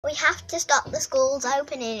We have to stop the schools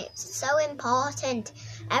opening. It's so important.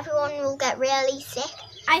 Everyone will get really sick.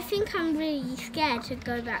 I think I'm really scared to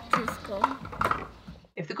go back to school.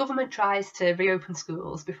 If the government tries to reopen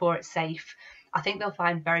schools before it's safe, I think they'll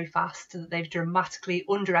find very fast that they've dramatically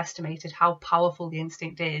underestimated how powerful the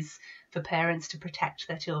instinct is for parents to protect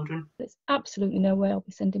their children. There's absolutely no way I'll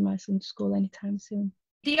be sending my son to school anytime soon.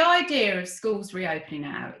 The idea of schools reopening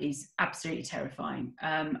now is absolutely terrifying.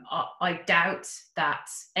 I doubt that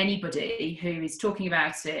anybody who is talking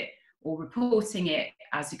about it or reporting it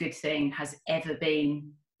as a good thing has ever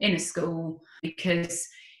been in a school, because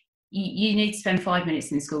you need to spend 5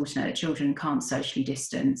 minutes in the school to know that children can't socially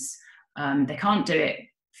distance. They can't do it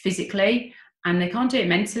physically and they can't do it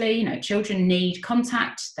mentally. You know, children need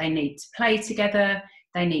contact, they need to play together,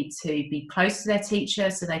 they need to be close to their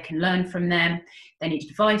teacher so they can learn from them. They need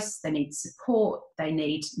advice, they need support, they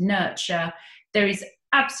need nurture. There is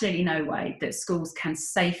absolutely no way that schools can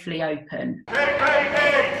safely open.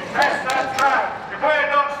 PPE, test and track. If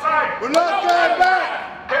we're not safe, we're not going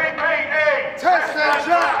back. PPE, test and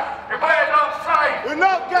track. If we're not safe, we're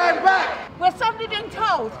not going back. We're suddenly being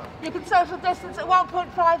told you can social distance at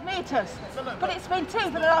 1.5 metres, but it's been 2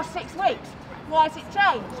 for the last 6 weeks. Why has it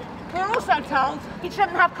changed? We're also told you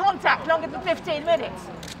shouldn't have contact longer than 15 minutes.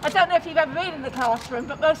 I don't know if you've ever been in the classroom,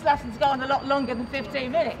 but most lessons go on a lot longer than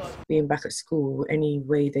 15 minutes. Being back at school, any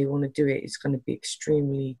way they want to do it, it's going to be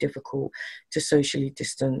extremely difficult to socially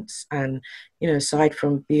distance. And, you know, aside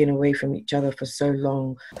from being away from each other for so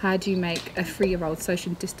long. How do you make a 3-year-old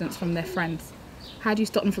social distance from their friends? How do you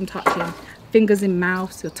stop them from touching? Fingers in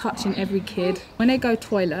mouths, you're touching every kid. When they go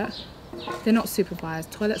toilet, they're not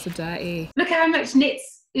supervised. Toilets are dirty. Look how much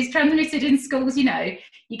NITS is transmitted in schools. You know,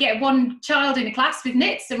 you get one child in a class with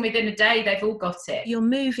NITS and within a day they've all got it. You're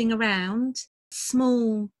moving around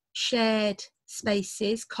small shared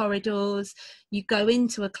spaces, corridors. You go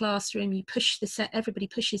into a classroom, you push everybody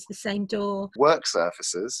pushes the same door. Work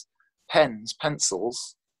surfaces, pens,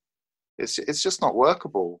 pencils. It's just not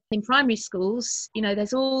workable. In primary schools, you know,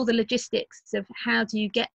 there's all the logistics of how do you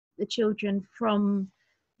get the children from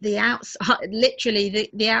the outside, literally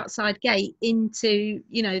the outside gate into,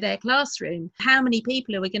 you know, their classroom. How many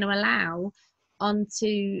people are we going to allow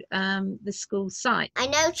onto the school site? I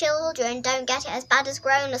know children don't get it as bad as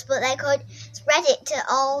grown-ups, but they could spread it to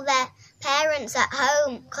all their parents at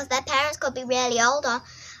home, because their parents could be really old or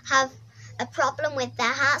have a problem with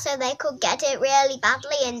their heart, so they could get it really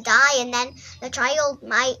badly and die, and then the child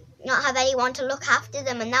might not have anyone to look after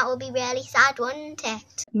them, and that would be really sad, wouldn't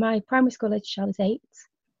it? My primary school age child is 8.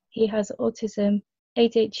 He has autism,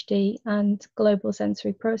 ADHD and global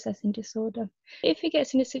sensory processing disorder. If he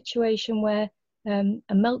gets in a situation where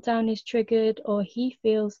a meltdown is triggered, or he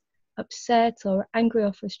feels upset or angry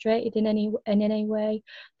or frustrated in any way,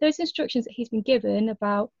 those instructions that he's been given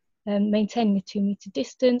about maintaining a 2-metre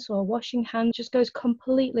distance or washing hands just goes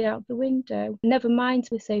completely out the window. Never mind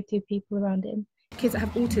the safety of people around him. Kids that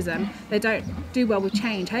have autism, they don't do well with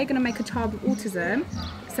change. How are you going to make a child with autism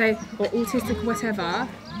say, or autistic, whatever,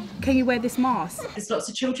 can you wear this mask? There's lots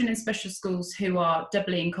of children in special schools who are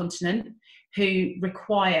doubly incontinent, who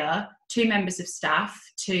require 2 members of staff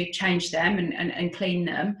to change them and clean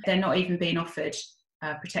them. They're not even being offered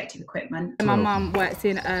protective equipment. My mum works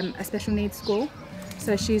in a special needs school,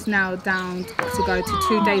 so she's now down to go to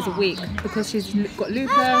 2 days a week because she's got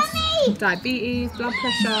lupus, diabetes, blood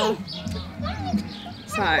pressure.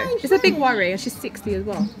 So it's a big worry, and she's 60 as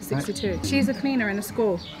well, 62. She's a cleaner in the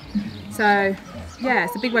school. So yeah,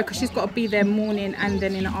 it's a big worry because she's got to be there morning and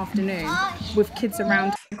then in the afternoon with kids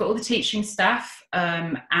around. We've got all the teaching staff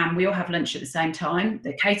and we all have lunch at the same time.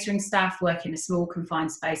 The catering staff work in a small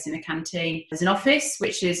confined space in a canteen. There's an office,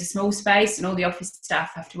 which is a small space, and all the office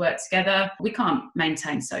staff have to work together. We can't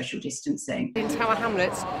maintain social distancing. In Tower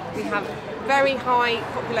Hamlets, we have very high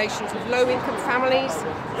populations of low-income families,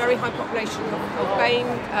 very high population of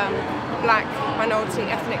BAME, black, minority,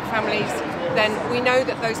 ethnic families. Then we know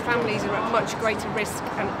that those families are at much greater risk,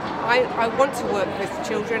 and I want to work with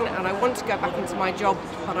children and I want to go back into my job,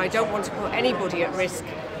 but I don't want to put anybody at risk,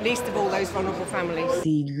 least of all those vulnerable families.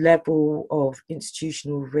 The level of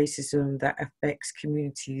institutional racism that affects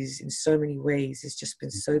communities in so many ways has just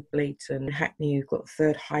been so blatant. In Hackney, we've got the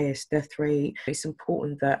 3rd highest death rate. It's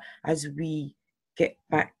important that as we get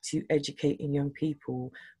back to educating young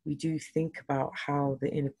people, we do think about how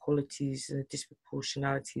the inequalities and the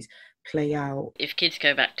disproportionalities play out. If kids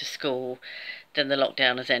go back to school, then the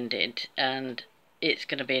lockdown has ended and it's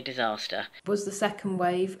going to be a disaster. Was the second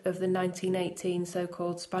wave of the 1918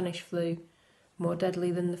 so-called Spanish flu more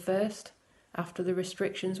deadly than the first after the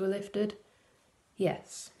restrictions were lifted?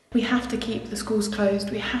 Yes. We have to keep the schools closed,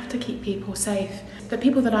 we have to keep people safe. The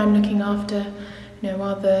people that I'm looking after,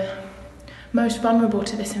 are the most vulnerable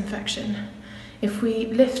to this infection. If we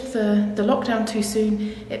lift the lockdown too soon,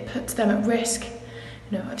 it puts them at risk,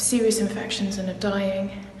 of serious infections and of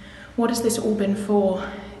dying. What has this all been for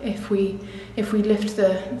if we lift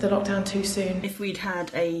the lockdown too soon? If we'd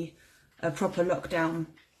had a proper lockdown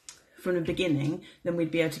from the beginning, then we'd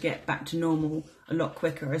be able to get back to normal a lot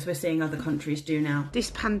quicker, as we're seeing other countries do now. This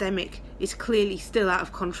pandemic is clearly still out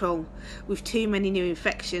of control, with too many new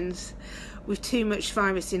infections, with too much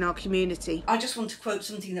virus in our community. I just want to quote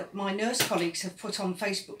something that my nurse colleagues have put on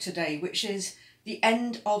Facebook today, which is the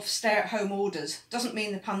end of stay-at-home orders doesn't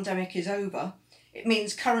mean the pandemic is over. It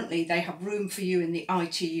means currently they have room for you in the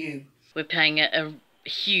ITU. We're paying a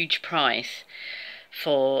huge price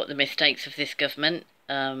for the mistakes of this government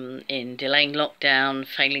in delaying lockdown,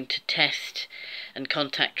 failing to test and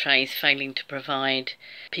contact trace, failing to provide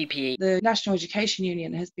PPE. The National Education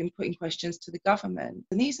Union has been putting questions to the government,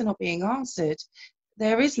 and these are not being answered.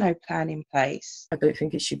 There is no plan in place. I don't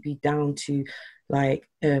think it should be down to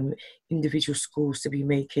individual schools to be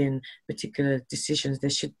making particular decisions. There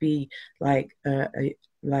should be a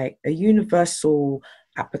universal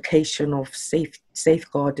application of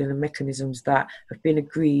safeguarding and mechanisms that have been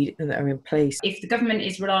agreed and that are in place. If the government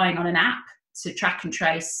is relying on an app to track and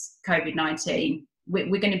trace COVID-19,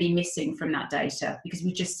 we're going to be missing from that data because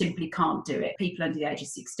we just simply can't do it. People under the age of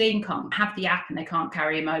 16 can't have the app and they can't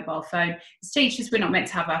carry a mobile phone. As teachers, we're not meant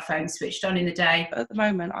to have our phones switched on in the day. At the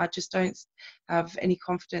moment, I just don't have any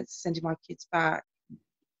confidence sending my kids back,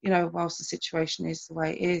 whilst the situation is the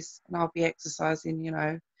way it is. And I'll be exercising,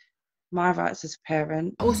 my rights as a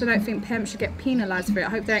parent. I also don't think parents should get penalised for it. I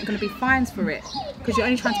hope there ain't going to be fines for it, because you're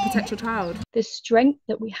only trying to protect your child. The strength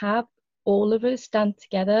that we have, all of us stand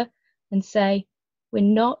together and say, we're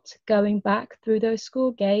not going back through those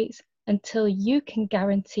school gates until you can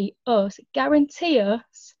guarantee us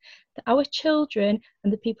that our children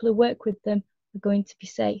and the people who work with them are going to be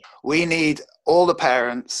safe. We need all the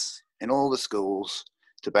parents in all the schools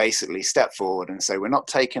to basically step forward and say, we're not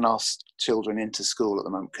taking our children into school at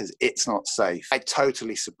the moment because it's not safe. I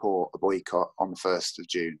totally support a boycott on the 1st of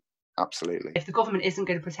June. Absolutely. If the government isn't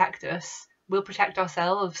going to protect us, we'll protect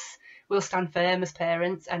ourselves. We'll stand firm as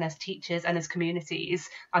parents and as teachers and as communities,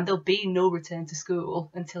 and there'll be no return to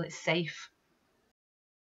school until it's safe.